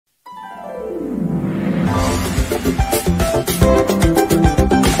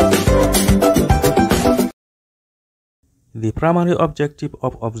The primary objective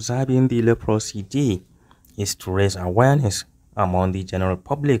of observing the Leprosy Day is to raise awareness among the general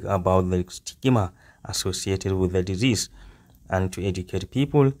public about the stigma associated with the disease and to educate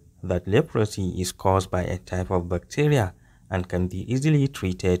people that leprosy is caused by a type of bacteria and can be easily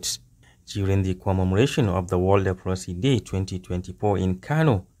treated. During the commemoration of the World Leprosy Day 2024 in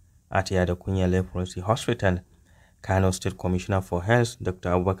Kano at Yadakunya Leprosy Hospital, Kano State Commissioner for Health Dr.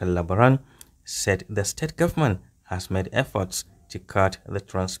 Abubakar Labaran said the state government has made efforts to cut the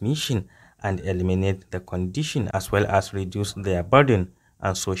transmission and eliminate the condition as well as reduce their burden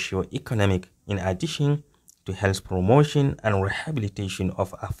and socio-economic in addition to health promotion and rehabilitation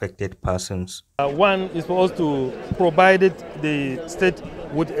of affected persons. One is for us to provide the state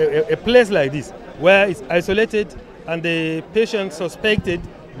with a place like this where it's isolated and the patient suspected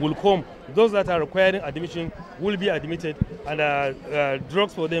will come. Those that are requiring admission will be admitted and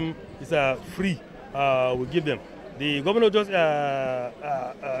drugs for them is free. We give them. The governor just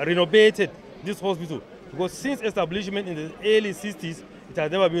renovated this hospital because since establishment in the early 60s, it has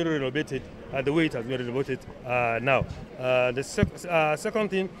never been renovated the way it has been renovated now. The second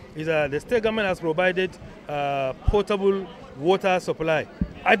thing is the state government has provided potable water supply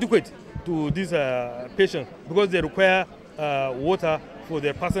adequate to these patients because they require water for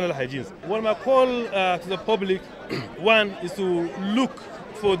their personal hygiene. What my call to the public, one is to look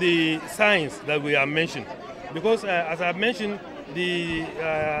for the signs that we have mentioned. Because as I mentioned, the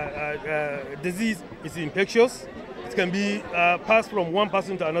disease is infectious. It can be passed from one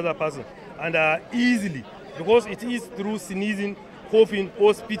person to another person and easily because it is through sneezing, coughing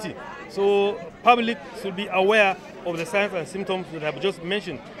or spitting. So public should be aware of the signs and symptoms that I have just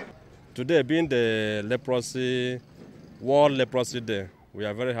mentioned. Today being the World Leprosy Day, we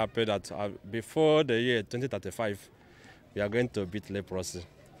are very happy that before the year 2035, we are going to beat leprosy.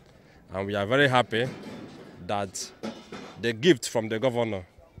 And we are very happy that the gift from the governor,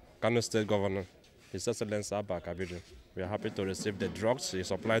 Kano State Governor, His Excellency Abba Kabiru, we are happy to receive the drugs he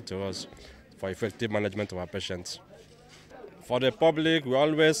supplied to us for effective management of our patients. For the public, we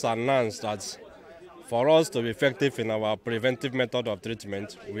always announce that for us to be effective in our preventive method of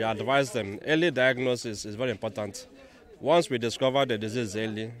treatment, we advise them early diagnosis is very important. Once we discover the disease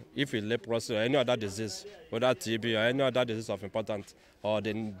early, if it's leprosy or any other disease, whether TB or any other disease of importance, or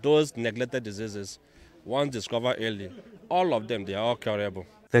those neglected diseases, once discovered early, all of them, they are all curable.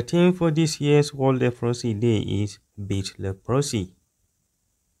 The theme for this year's World Leprosy Day is Beat Leprosy.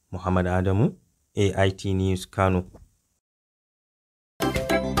 Muhammad Adamu, AIT News, Kano.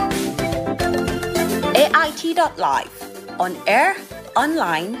 AIT.live. On air,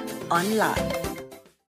 online, online.